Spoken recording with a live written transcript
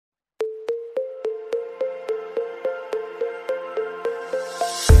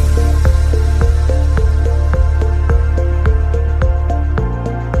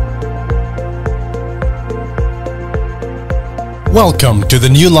Welcome to the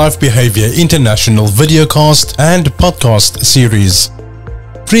New Life Behavior International videocast and podcast series.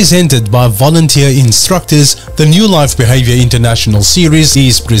 Presented by volunteer instructors, the New Life Behavior International series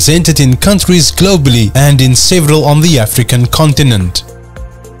is presented in countries globally and in several on the African continent.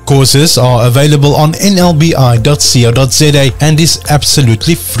 Courses are available on nlbi.co.za and is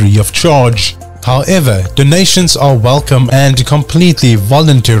absolutely free of charge. However, donations are welcome and completely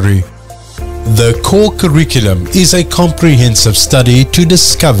voluntary. The core curriculum is a comprehensive study to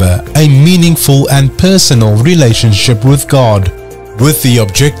discover a meaningful and personal relationship with God, with the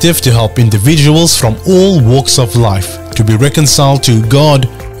objective to help individuals from all walks of life to be reconciled to God,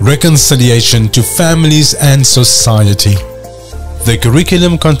 reconciliation to families and society. The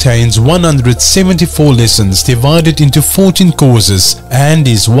curriculum contains 174 lessons divided into 14 courses and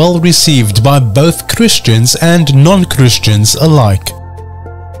is well received by both Christians and non-Christians alike.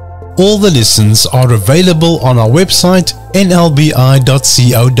 All the lessons are available on our website nlbi.co.za,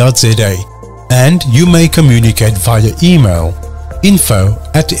 and you may communicate via email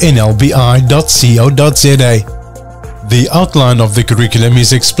info@nlbi.co.za. The outline of the curriculum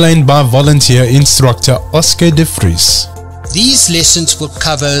is explained by volunteer instructor Oscar de Vries. These lessons will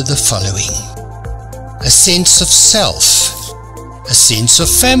cover the following: a sense of self, a sense of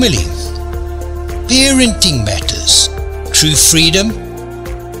family, parenting matters, true freedom,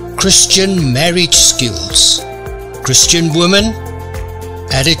 Christian marriage skills, Christian women,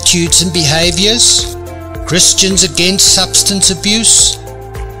 attitudes and behaviors, Christians against substance abuse.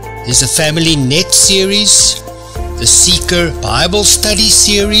 There's a Family Net series, the Seeker Bible Study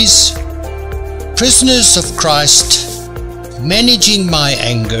series, Prisoners of Christ, Managing My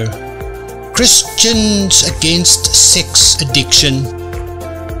Anger, Christians Against Sex Addiction,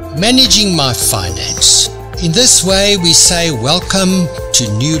 Managing My Finance. In this way, we say welcome to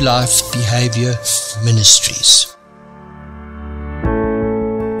New Life Behavior Ministries.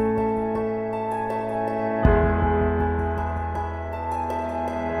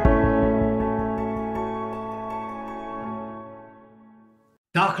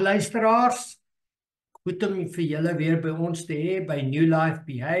 Dag luisteraars, goed om vir julle weer by ons te hê by New Life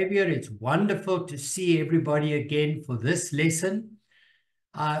Behavior. It's wonderful to see everybody again for this lesson.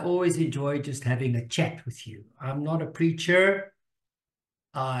 I always enjoy just having a chat with you. I'm not a preacher.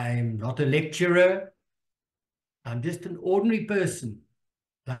 I'm not a lecturer. I'm just an ordinary person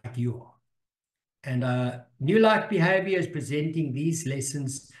like you are. And New Life Behavior is presenting these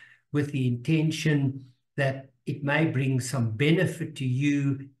lessons with the intention that it may bring some benefit to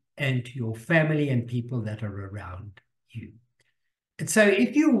you and to your family and people that are around you. And so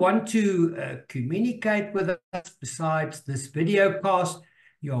if you want to communicate with us besides this video cast,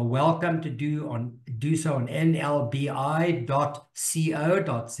 you are welcome to do so on nlbi.co.za,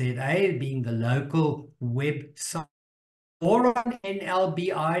 being the local website, or on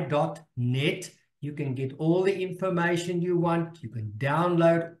nlbi.net. You can get all the information you want. You can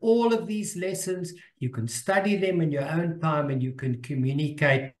download all of these lessons. You can study them in your own time, and you can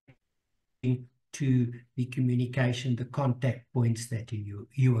communicate to the communication, the contact points that you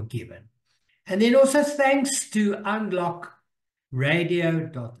are given. And then also thanks to Unlock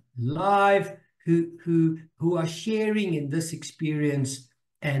Radio.live, who are sharing in this experience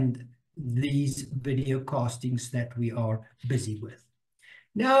and these video castings that we are busy with.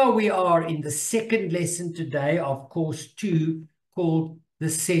 Now we are in the second lesson today of course 2, called The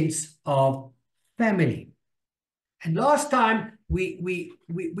Sense of Family. And last time we're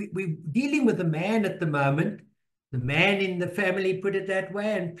dealing with the man at the moment, the man in the family, put it that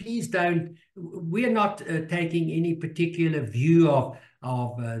way. And please don't, we're not taking any particular view of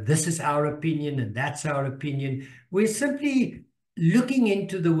this is our opinion and that's our opinion. We're simply looking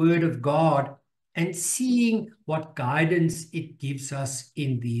into the Word of God and seeing what guidance it gives us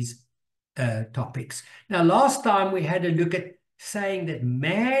in these topics. Now, last time we had a look at saying that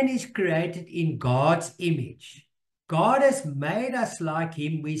man is created in God's image. God has made us like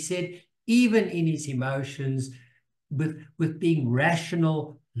him, we said, even in his emotions, with being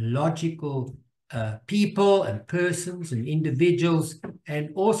rational, logical people and persons and individuals,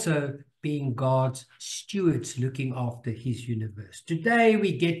 and also being God's stewards looking after his universe. Today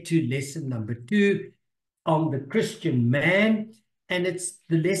we get to lesson number 2 on the Christian man, and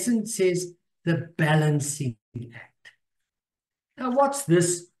the lesson says the balancing act. Now, what's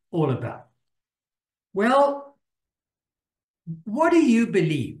this all about? Well, what do you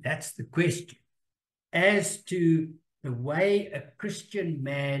believe? That's the question, as to the way a Christian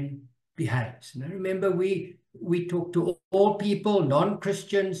man behaves. Now remember, we talk to all people,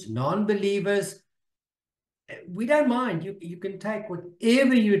 non-Christians, non-believers. We don't mind. You can take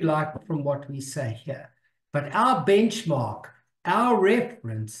whatever you'd like from what we say here. But our benchmark Our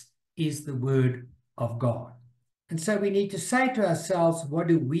reference is the Word of God. And so we need to say to ourselves, what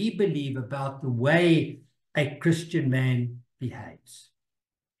do we believe about the way a Christian man behaves?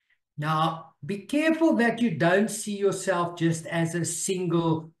 Now, be careful that you don't see yourself just as a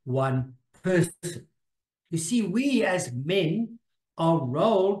single one person. You see, we as men are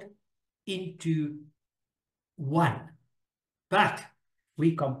rolled into one, but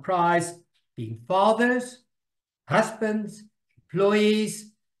we comprise being fathers, husbands,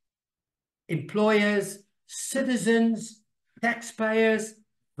 employees, employers, citizens, taxpayers,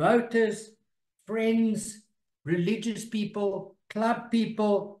 voters, friends, religious people, club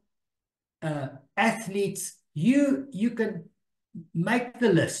people, athletes. You can make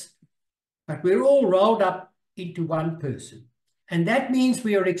the list, but we're all rolled up into one person. And that means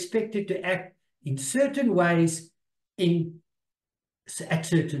we are expected to act in certain ways at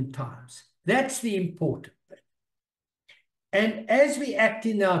certain times. That's the important bit. And as we act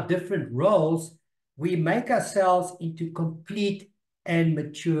in our different roles, we make ourselves into complete and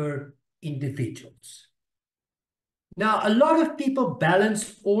mature individuals. Now, a lot of people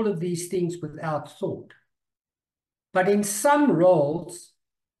balance all of these things without thought. But in some roles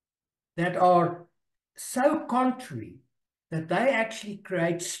that are so contrary that they actually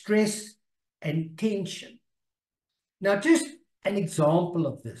create stress and tension. Now, just an example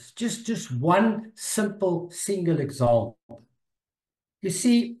of this, just one simple single example. You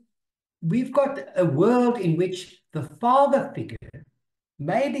see, we've got a world in which the father figure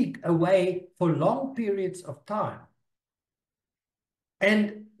may be away for long periods of time.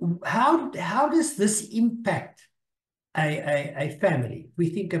 And how does this impact a family? We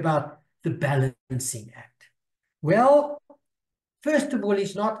think about the balancing act. Well, first of all,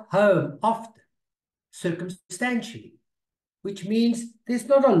 he's not home often, circumstantially, which means there's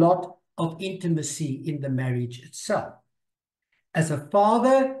not a lot of intimacy in the marriage itself. As a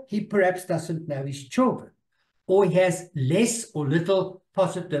father, he perhaps doesn't know his children, or he has less or little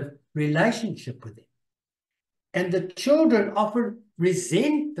positive relationship with them. And the children often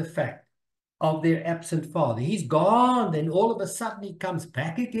resent the fact of their absent father. He's gone, then all of a sudden he comes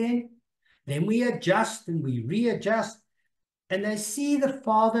back again. Then we adjust and we readjust. And they see the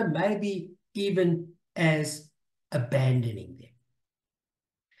father maybe even as abandoning them.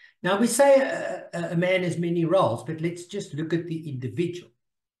 Now, we say a man has many roles, but let's just look at the individual.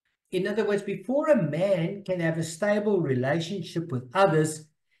 In other words, before a man can have a stable relationship with others,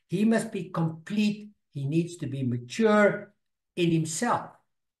 he must be complete. He needs to be mature in himself.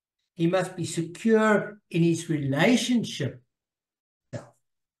 He must be secure in his relationship.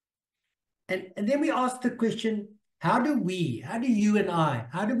 And then we ask the question, how do you and I,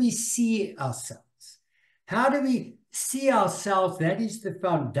 how do we see ourselves? How do we see ourselves? That is the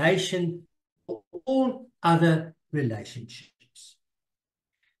foundation for all other relationships.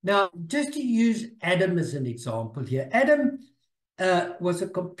 Now, just to use Adam as an example here, Adam was a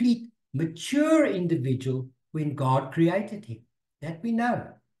complete, mature individual when God created him. That we know.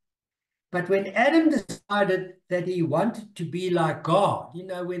 But when Adam decided that he wanted to be like God,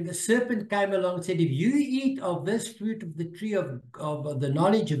 when the serpent came along and said, if you eat of this fruit of the tree of the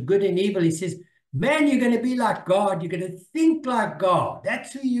knowledge of good and evil, he says, man, you're going to be like God. You're going to think like God.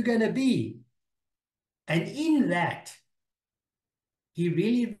 That's who you're going to be. And in that, he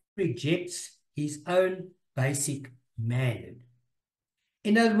really rejects his own basic manhood.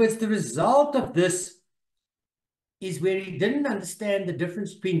 In other words, the result of this is where he didn't understand the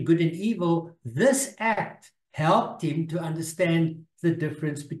difference between good and evil. This act helped him to understand the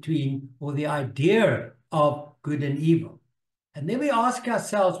difference between, or the idea of, good and evil. And then we ask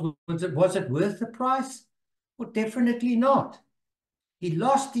ourselves, was it worth the price? Well, definitely not. He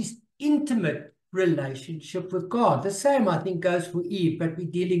lost his intimate relationship with God. The same, I think, goes for Eve, but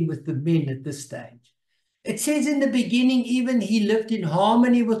we're dealing with the men at this stage. It says in the beginning, even he lived in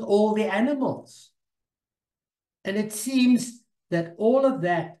harmony with all the animals. And it seems that all of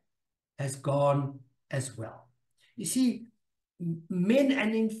that has gone as well. You see, men,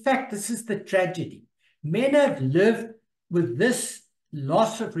 and in fact, this is the tragedy. Men have lived with this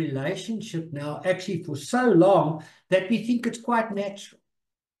loss of relationship now actually for so long that we think it's quite natural.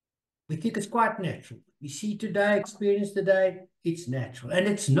 We think it's quite natural. We see today, experience today, it's natural. And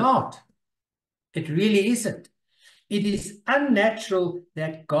it's not. It really isn't. It is unnatural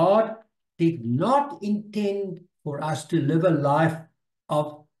that God did not intend for us to live a life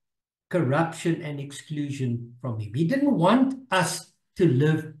of corruption and exclusion from him. He didn't want us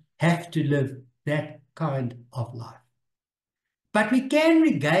to have to live that kind of life. But we can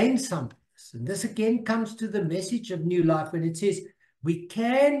regain some of this. And this again comes to the message of New Life when it says we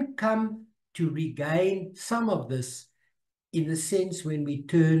can come to regain some of this in the sense when we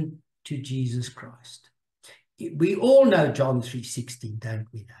turn to Jesus Christ. We all know John 3:16, don't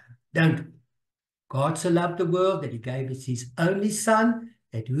we know? Don't we? God so loved the world that he gave us his only Son,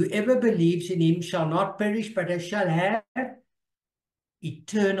 that whoever believes in him shall not perish, but shall have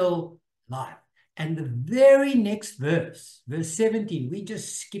eternal life. And the very next verse, verse 17, we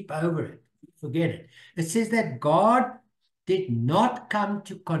just skip over it, forget it. It says that God did not come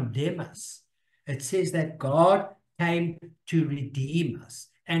to condemn us. It says that God came to redeem us.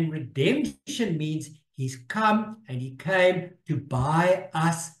 And redemption means he's come and he came to buy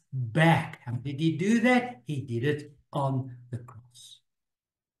us back. How did he do that? He did it on the cross.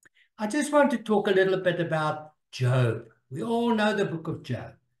 I just want to talk a little bit about Job. We all know the book of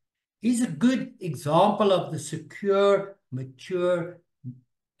Job. He's a good example of the secure, mature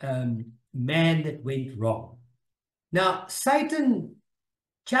man that went wrong. Now, Satan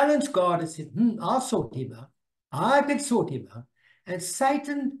challenged God and said, I'll sort him out. I can sort him out. And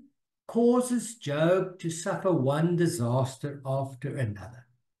Satan causes Job to suffer one disaster after another.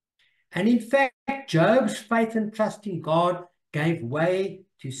 And in fact, Job's faith and trust in God gave way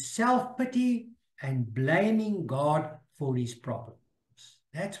to self-pity and blaming God for his problems.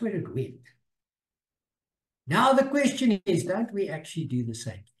 That's where it went. Now the question is, don't we actually do the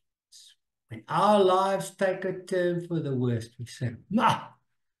same things? When our lives take a turn for the worst, we say, nah.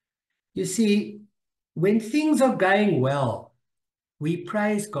 You see, when things are going well, we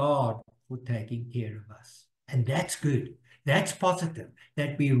praise God for taking care of us. And that's good. That's positive,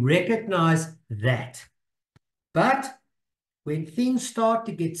 that we recognize that. But when things start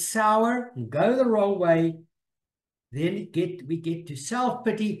to get sour and go the wrong way, then we get to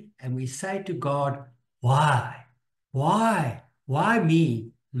self-pity and we say to God, why? Why? Why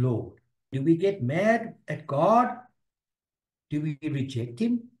me, Lord? Do we get mad at God? Do we reject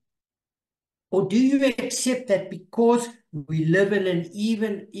him? Or do you accept that because we live in an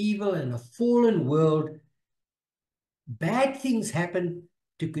evil and a fallen world, bad things happen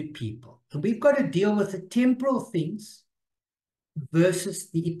to good people? And we've got to deal with the temporal things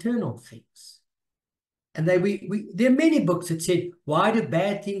versus the eternal things. And there are many books that said, why do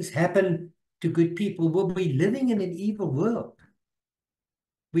bad things happen to good people? Well, we're living in an evil world.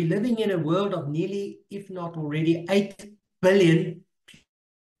 We're living in a world of nearly, if not already, 8 billion people.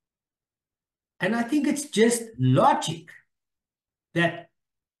 And I think it's just logic that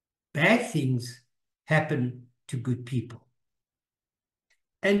bad things happen to good people.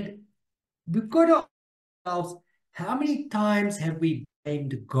 And we've got to ask ourselves, how many times have we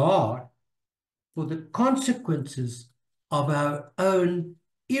blamed God for the consequences of our own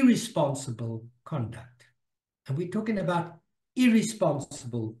irresponsible conduct? And we're talking about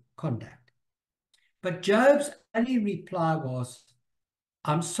irresponsible conduct. But Job's only reply was,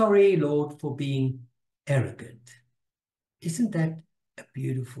 I'm sorry, Lord, for being arrogant. Isn't that a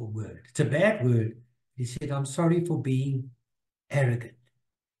beautiful word? It's a bad word. He said, I'm sorry for being arrogant.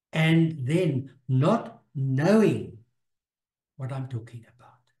 And then not knowing what I'm talking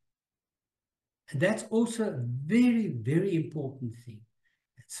about. And that's also a very, very important thing.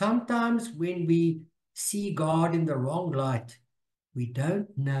 Sometimes when we see God in the wrong light, we don't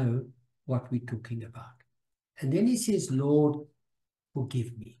know what we're talking about. And then he says, Lord,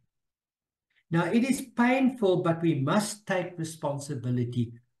 forgive me. Now, it is painful, but we must take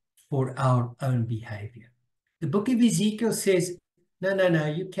responsibility for our own behavior. The book of Ezekiel says, no,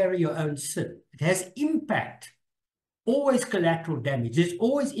 you carry your own sin. It has impact. Always collateral damage. There's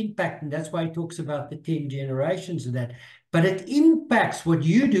always impact, and that's why he talks about the 10 generations of that. But it impacts, what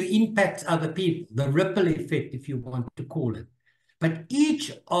you do impacts other people, the ripple effect, if you want to call it. But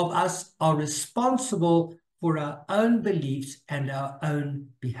each of us are responsible for our own beliefs and our own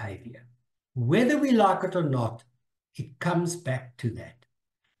behavior. Whether we like it or not, it comes back to that.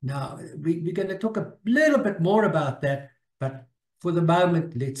 Now, we're going to talk a little bit more about that, but for the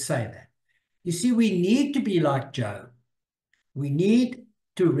moment, let's say that. You see, we need to be like Job. We need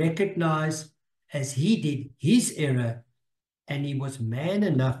to recognize, as he did, his error, and he was man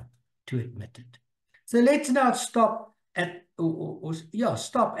enough to admit it. So let's now stop at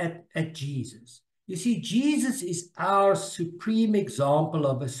Jesus. You see, Jesus is our supreme example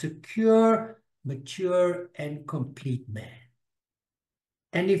of a secure, mature, and complete man.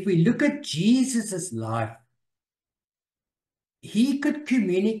 And if we look at Jesus's life, he could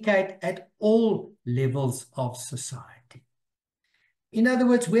communicate at all levels of society. In other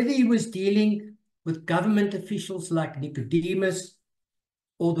words, whether he was dealing with government officials like Nicodemus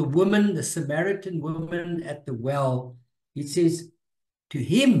or the woman, the Samaritan woman at the well, it says, to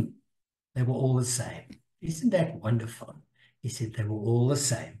him, they were all the same. Isn't that wonderful? He said they were all the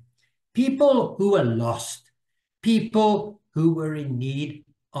same. People who were lost, people who were in need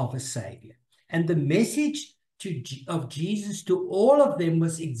of a savior. And the message of Jesus to all of them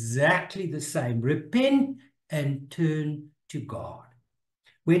was exactly the same: repent and turn to God.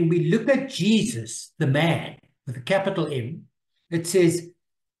 When we look at Jesus, the man, with a capital M, it says,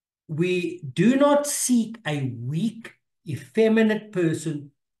 we do not seek a weak, effeminate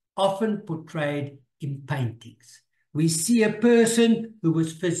person often portrayed in paintings. We see a person who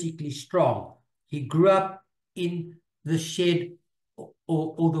was physically strong. He grew up in the shed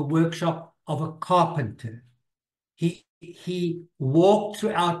or the workshop of a carpenter. He walked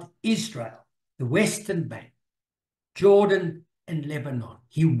throughout Israel, the Western Bank, Jordan, and Lebanon.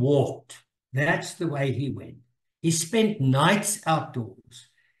 He walked. That's the way he went. He spent nights outdoors.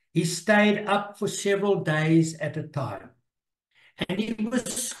 He stayed up for several days at a time. And he was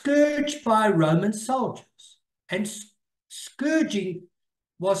scourged by Roman soldiers. And scourging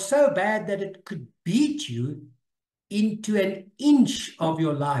was so bad that it could beat you into an inch of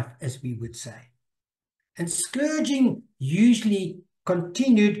your life, as we would say. And scourging usually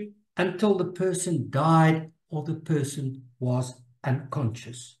continued until the person died or the person was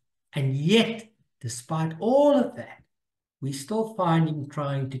unconscious. And yet, despite all of that, we still find him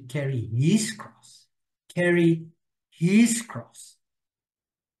trying to carry his cross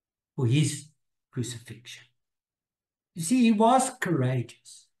for his crucifixion. You see, he was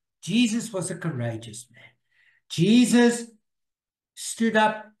courageous. Jesus was a courageous man. Jesus stood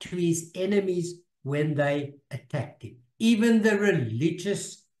up to his enemies when they attacked him. Even the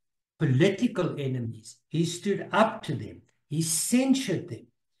religious, political enemies, he stood up to them. He censured them.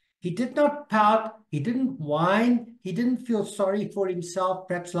 He did not pout. He didn't whine. He didn't feel sorry for himself,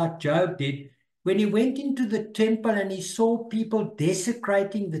 perhaps like Job did. When he went into the temple and he saw people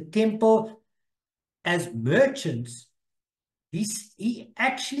desecrating the temple as merchants, he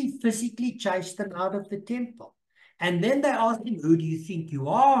actually physically chased them out of the temple. And then they asked him, who do you think you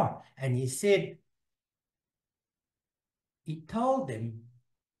are? And he said, he told them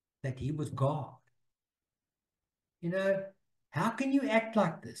that he was God. You know, how can you act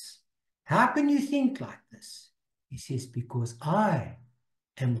like this? How can you think like this? He says, because I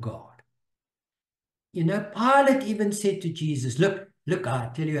am God. You know, Pilate even said to Jesus, look,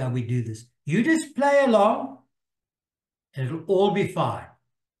 I tell you how we do this. You just play along and it'll all be fine.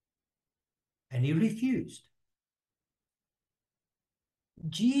 And he refused.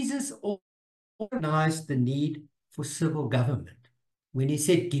 Jesus organized the need for civil government when he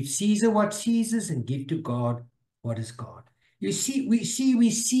said, give Caesar what's Caesar's and give to God what is God. You see, we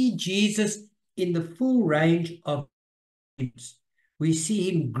see Jesus in the full range of moods. We see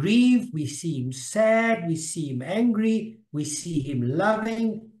him grieve, we see him sad, we see him angry, we see him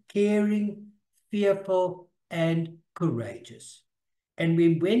loving, caring, fearful, and courageous. And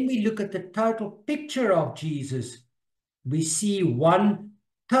when we look at the total picture of Jesus, we see one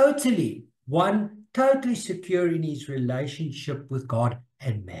totally secure in his relationship with God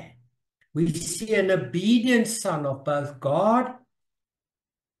and man. We see an obedient son of both God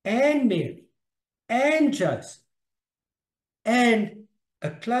and Mary and Joseph, and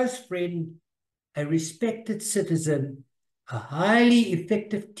a close friend, a respected citizen, a highly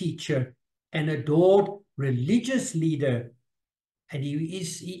effective teacher, an adored religious leader. And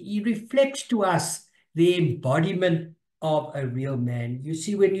he reflects to us the embodiment of a real man. You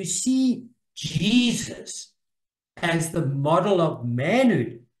see, when you see Jesus as the model of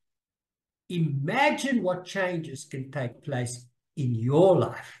manhood, imagine what changes can take place in your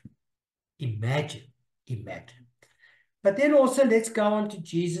life. Imagine. But then also let's go on to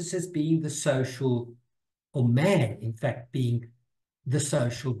Jesus as being the social, or man, in fact, being the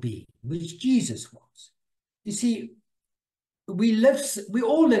social being, which Jesus was. You see, we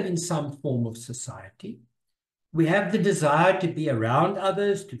all live in some form of society. We have the desire to be around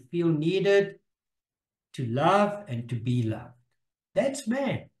others, to feel needed, to love, and to be loved. That's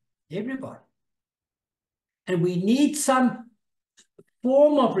man, everybody. And we need some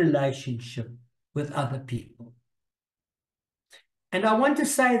form of relationship with other people. And I want to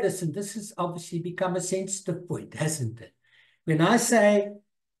say this, and this has obviously become a sensitive point, hasn't it? When I say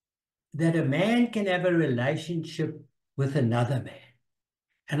that a man can have a relationship with another man,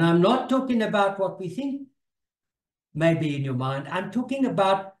 and I'm not talking about what we think may be in your mind, I'm talking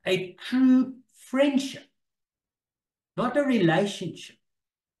about a true friendship, not a relationship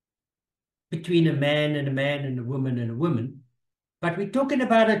between a man and a man and a woman, but we're talking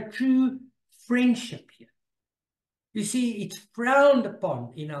about a true friendship here. You see, it's frowned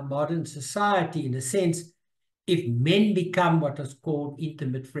upon in our modern society, in a sense, if men become what is called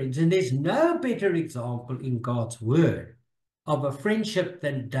intimate friends. And there's no better example in God's word of a friendship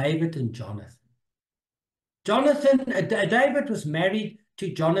than David and Jonathan. David was married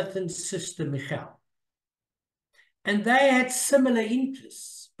to Jonathan's sister Michal. And they had similar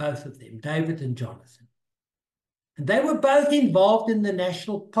interests, both of them, David and Jonathan. And they were both involved in the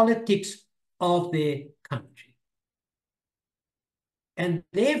national politics of their country. And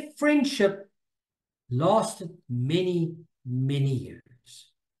their friendship lasted many, many years.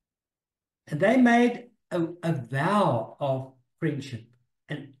 And they made a vow of friendship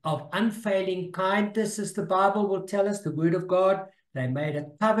and of unfailing kindness, as the Bible will tell us, the Word of God. They made a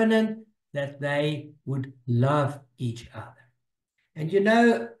covenant that they would love each other. And you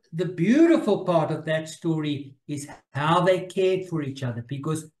know, the beautiful part of that story is how they cared for each other,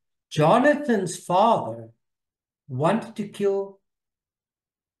 because Jonathan's father wanted to kill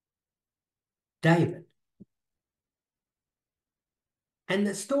David. And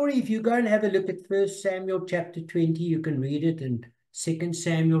the story, if you go and have a look at 1 Samuel chapter 20, you can read it, and 2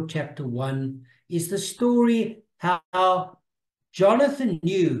 Samuel chapter 1, is the story how Jonathan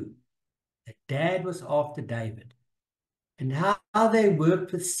knew that Dad was after David, and how they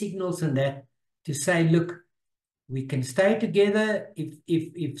worked with signals and that to say, look, we can stay together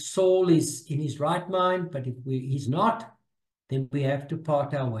if Saul is in his right mind, but if he's not, then we have to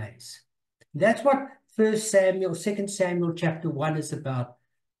part our ways. That's what 2 Samuel chapter 1 is about.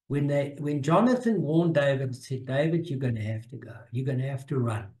 When Jonathan warned David and said, David, you're going to have to go. You're going to have to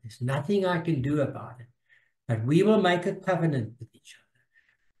run. There's nothing I can do about it. But we will make a covenant with each other.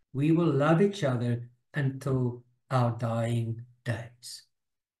 We will love each other until our dying days.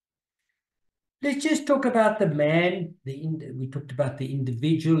 Let's just talk about the man. We talked about the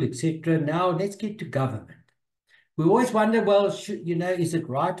individual, etc. Now let's get to government. We always wonder, well, is it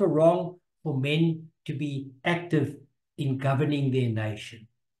right or wrong for men to be active in governing their nation?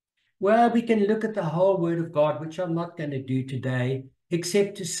 Well, we can look at the whole Word of God, which I'm not going to do today,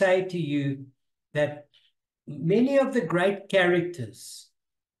 except to say to you that many of the great characters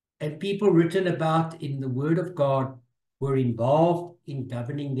and people written about in the Word of God were involved in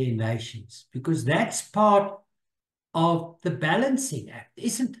governing their nations, because that's part of the balancing act,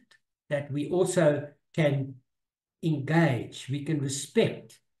 isn't it? That we also can engage, we can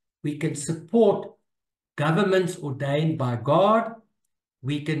respect, we can support governments ordained by God,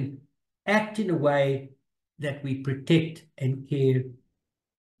 we can act in a way that we protect and care.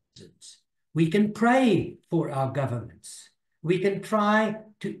 We can pray for our governments. We can try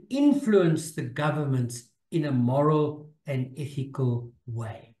to influence the governments in a moral and ethical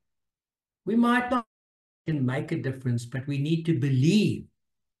way. We might not can make a difference, but we need to believe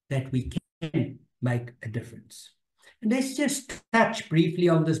that we can make a difference. And let's just touch briefly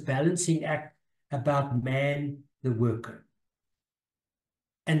on this balancing act about man, the worker.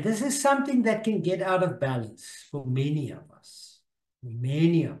 And this is something that can get out of balance for many of us.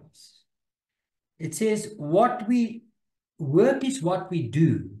 Many of us. It says work is what we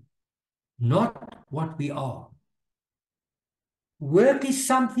do, not what we are. Work is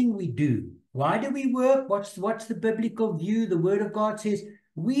something we do. Why do we work? What's the biblical view? The Word of God says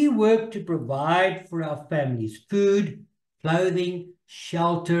we work to provide for our families food, clothing,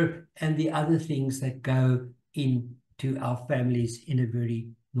 shelter, and the other things that go into our families in a very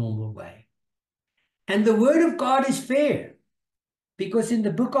normal way. And the Word of God is fair, because in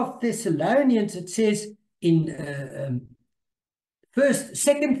the book of Thessalonians, it says in 2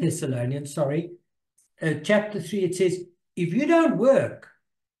 Thessalonians, chapter 3, it says, if you don't work,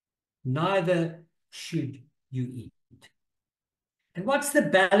 neither should you eat. And what's the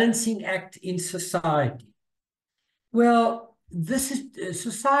balancing act in society? Well,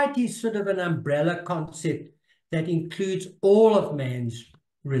 society is sort of an umbrella concept that includes all of man's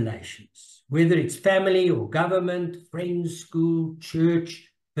relations, whether it's family or government, friends, school, church,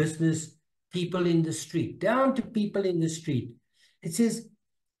 business, people in the street, down to people in the street. It says,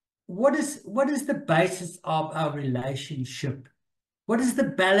 what is the basis of our relationship? What is the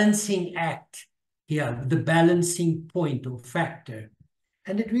balancing act here, the balancing point or factor?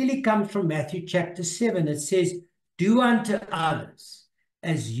 And it really comes from Matthew chapter 7. It says, do unto others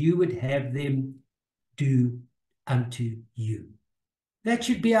as you would have them do unto you. That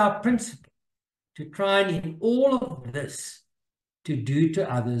should be our principle, to try and in all of this, to do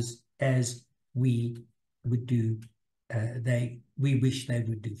to others as we would do, we wish they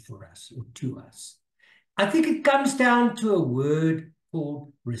would do for us or to us. I think it comes down to a word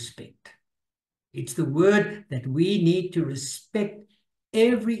called respect. It's the word that we need to respect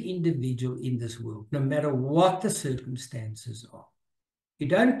every individual in this world, no matter what the circumstances are. You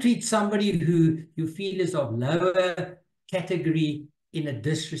don't treat somebody who you feel is of lower category in a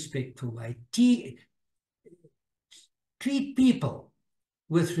disrespectful way. Treat people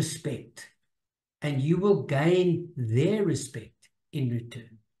with respect. and you will gain their respect in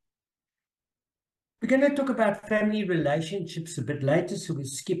return. We're going to talk about family relationships a bit later, so we'll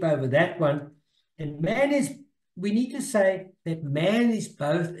skip over that one. And we need to say that man is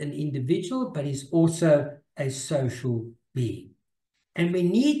both an individual, but he's also a social being. And we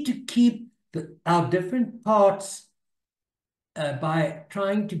need to keep our different parts by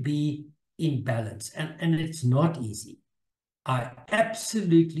trying to be in balance. And it's not easy. I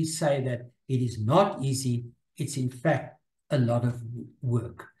absolutely say that it is not easy. It's in fact a lot of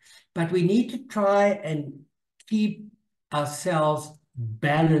work. But we need to try and keep ourselves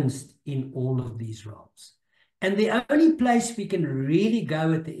balanced in all of these roles. And the only place we can really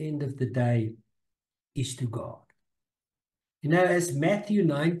go at the end of the day is to God. You know, as Matthew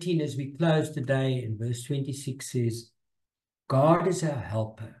 19, as we close today, in verse 26 says, God is our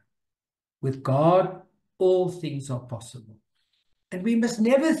helper. With God, all things are possible. And we must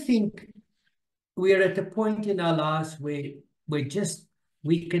never think we are at a point in our lives where we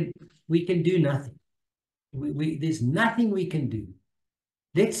can do nothing. There's nothing we can do.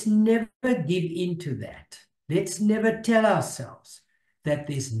 Let's never give into that. Let's never tell ourselves that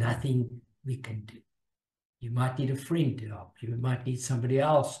there's nothing we can do. You might need a friend to help you. You might need somebody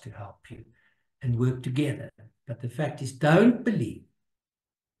else to help you and work together. But the fact is, don't believe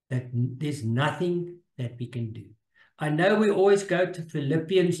that there's nothing that we can do. I know we always go to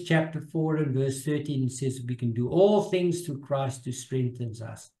Philippians chapter 4 and verse 13. It says we can do all things through Christ who strengthens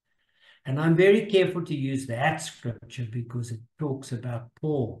us. And I'm very careful to use that scripture because it talks about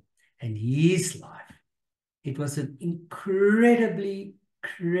Paul and his life. It was an incredibly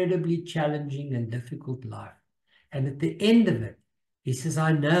challenging and difficult life. And at the end of it, he says,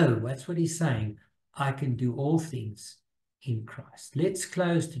 I know, that's what he's saying, I can do all things in Christ. Let's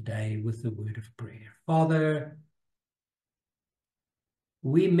close today with the word of prayer. Father,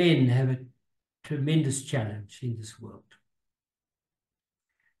 we men have a tremendous challenge in this world.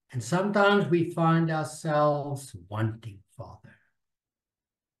 And sometimes we find ourselves wanting, Father,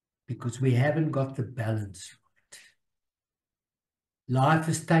 because we haven't got the balance right. Life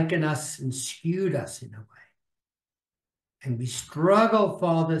has taken us and skewed us in a way. And we struggle,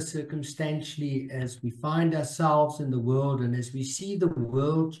 Father, circumstantially as we find ourselves in the world and as we see the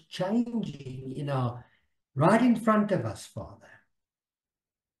world changing right in front of us, Father.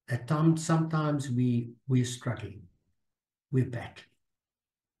 At times, sometimes we're struggling, we're battling.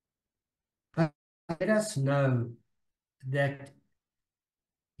 But let us know that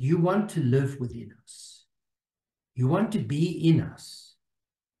you want to live within us. You want to be in us.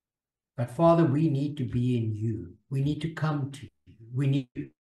 But Father, we need to be in you. We need to come to you. We need to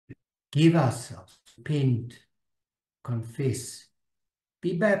give ourselves, repent, confess,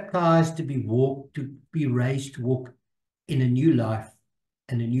 be baptized to be raised to walk in a new life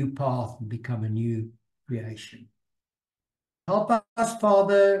and a new path and become a new creation. Help us,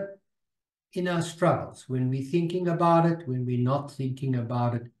 Father, in our struggles, when we're thinking about it, when we're not thinking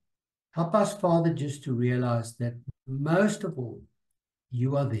about it. Help us, Father, just to realize that most of all,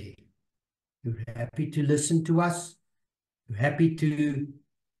 you are there. You're happy to listen to us. You're happy to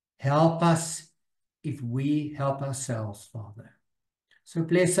help us if we help ourselves, Father. So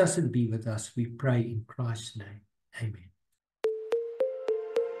bless us and be with us, we pray in Christ's name. Amen.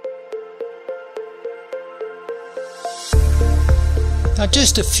 Now,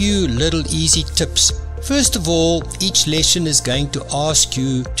 just a few little easy tips. First of all, each lesson is going to ask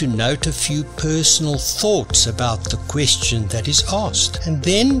you to note a few personal thoughts about the question that is asked, and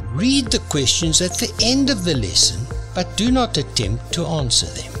then read the questions at the end of the lesson, but do not attempt to answer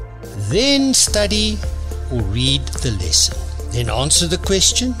them. Then study or read the lesson. Then answer the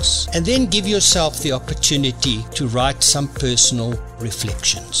questions, and then give yourself the opportunity to write some personal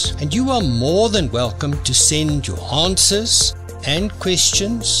reflections. And you are more than welcome to send your answers and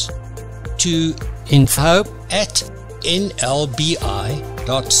questions to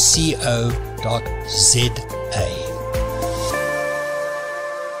info@nlbi.co.za.